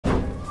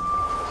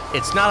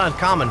It's not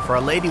uncommon for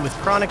a lady with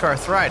chronic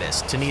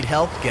arthritis to need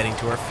help getting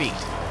to her feet.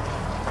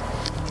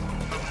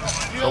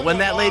 But when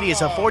that lady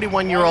is a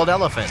 41-year-old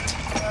elephant,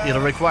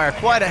 it'll require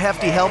quite a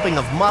hefty helping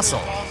of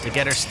muscle to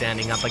get her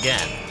standing up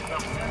again.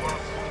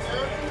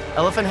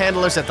 Elephant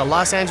handlers at the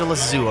Los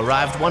Angeles Zoo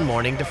arrived one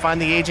morning to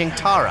find the aging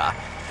Tara,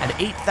 an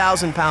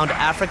 8,000-pound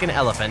African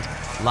elephant,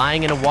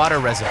 lying in a water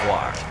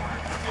reservoir.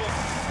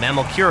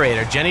 Mammal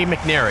curator Jenny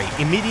McNary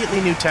immediately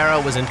knew Tara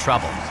was in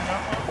trouble.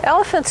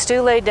 Elephants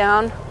do lay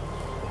down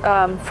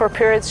for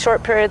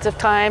short periods of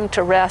time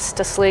to rest,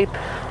 to sleep.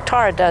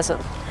 Tara doesn't.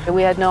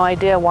 We had no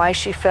idea why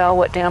she fell,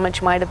 what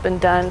damage might have been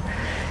done,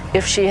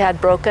 if she had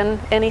broken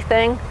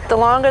anything. The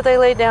longer they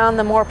lay down,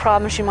 the more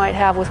problems she might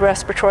have with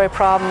respiratory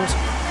problems.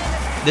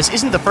 This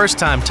isn't the first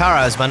time Tara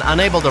has been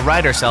unable to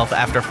right herself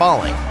after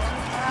falling.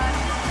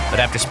 But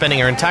after spending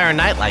her entire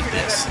night like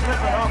this,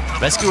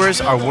 rescuers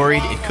are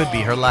worried it could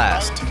be her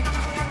last.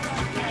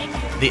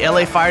 The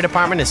LA Fire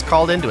Department is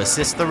called in to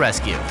assist the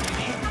rescue.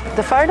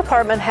 The fire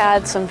department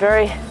had some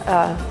very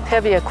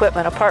heavy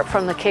equipment. Apart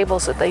from the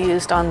cables that they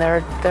used on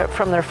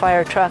from their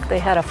fire truck, they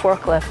had a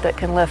forklift that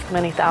can lift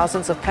many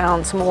thousands of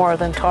pounds more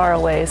than Tara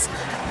weighs.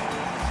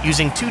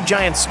 Using two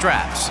giant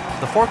straps,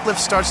 the forklift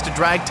starts to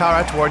drag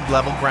Tara toward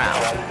level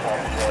ground.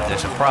 But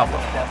there's a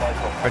problem.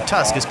 Her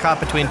tusk is caught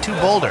between two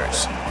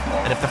boulders,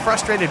 and if the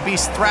frustrated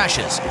beast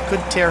thrashes, it could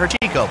tear her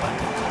cheek open.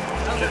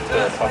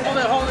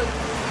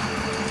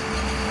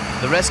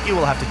 The rescue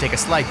will have to take a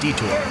slight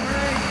detour.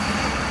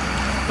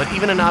 But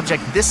even an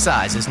object this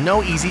size is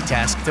no easy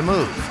task to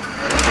move.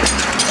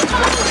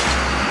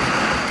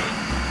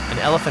 An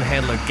elephant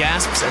handler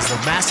gasps as the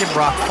massive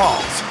rock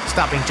falls,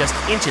 stopping just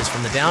inches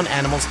from the downed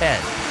animal's head.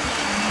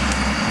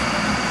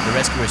 The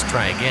rescuers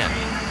try again.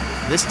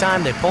 This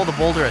time they pull the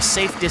boulder a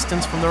safe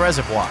distance from the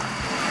reservoir.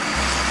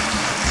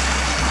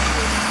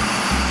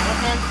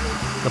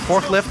 The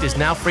forklift is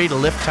now free to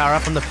lift Tara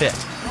from the pit,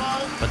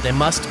 but they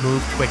must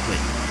move quickly.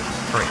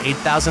 Her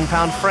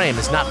 8,000-pound frame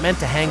is not meant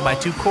to hang by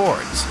two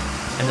cords,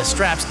 and the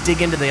straps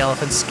dig into the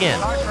elephant's skin.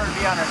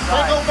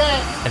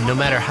 And no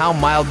matter how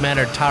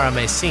mild-mannered Tara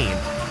may seem,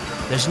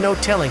 there's no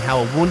telling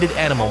how a wounded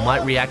animal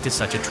might react to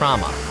such a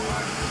trauma.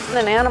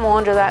 An animal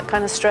under that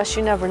kind of stress,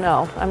 you never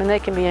know. I mean, they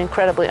can be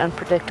incredibly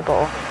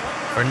unpredictable.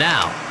 For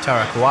now,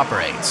 Tara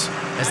cooperates,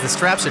 as the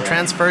straps are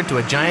transferred to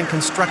a giant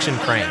construction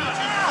crane.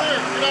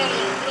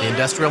 The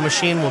industrial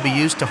machine will be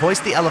used to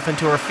hoist the elephant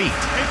to her feet.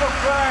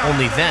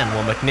 Only then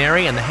will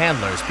McNary and the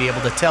handlers be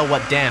able to tell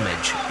what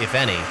damage, if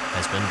any,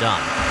 has been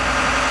done.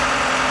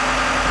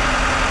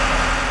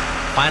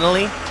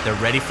 Finally, they're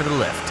ready for the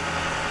lift.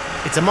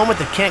 It's a moment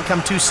that can't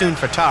come too soon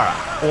for Tara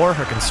or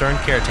her concerned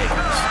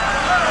caretakers.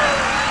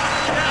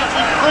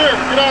 Clear,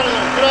 get out of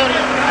there, get out of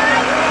there.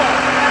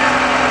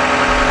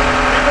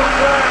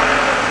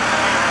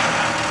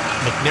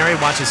 McNary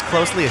watches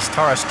closely as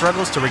Tara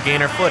struggles to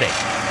regain her footing.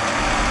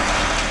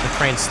 The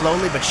crane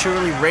slowly but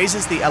surely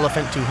raises the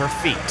elephant to her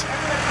feet.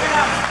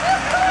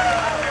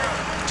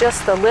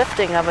 Just the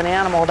lifting of an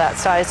animal that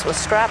size with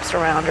straps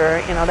around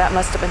her, that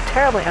must have been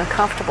terribly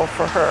uncomfortable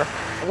for her.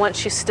 Once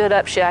she stood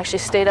up, she actually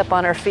stayed up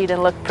on her feet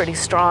and looked pretty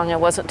strong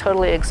and wasn't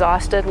totally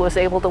exhausted, was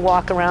able to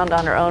walk around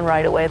on her own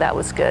right away. That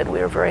was good. We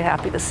were very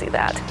happy to see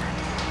that.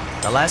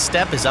 The last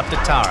step is up to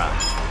Tara.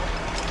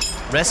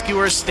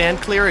 Rescuers stand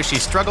clear as she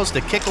struggles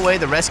to kick away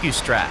the rescue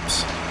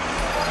straps.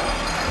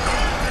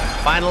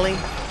 Finally,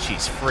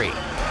 she's free.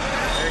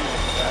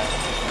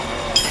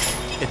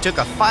 It took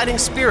a fighting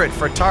spirit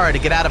for Tara to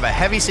get out of a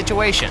heavy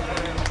situation,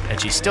 and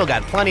she's still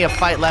got plenty of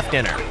fight left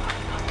in her,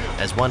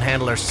 as one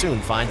handler soon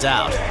finds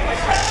out.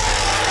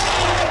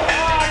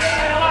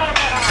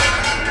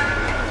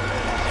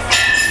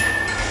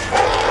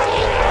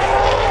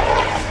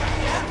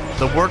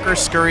 The worker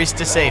scurries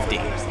to safety,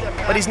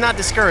 but he's not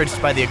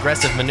discouraged by the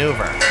aggressive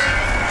maneuver.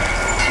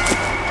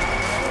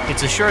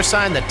 It's a sure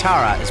sign that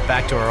Tara is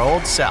back to her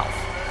old self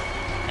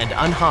and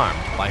unharmed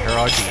by her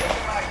ordeal.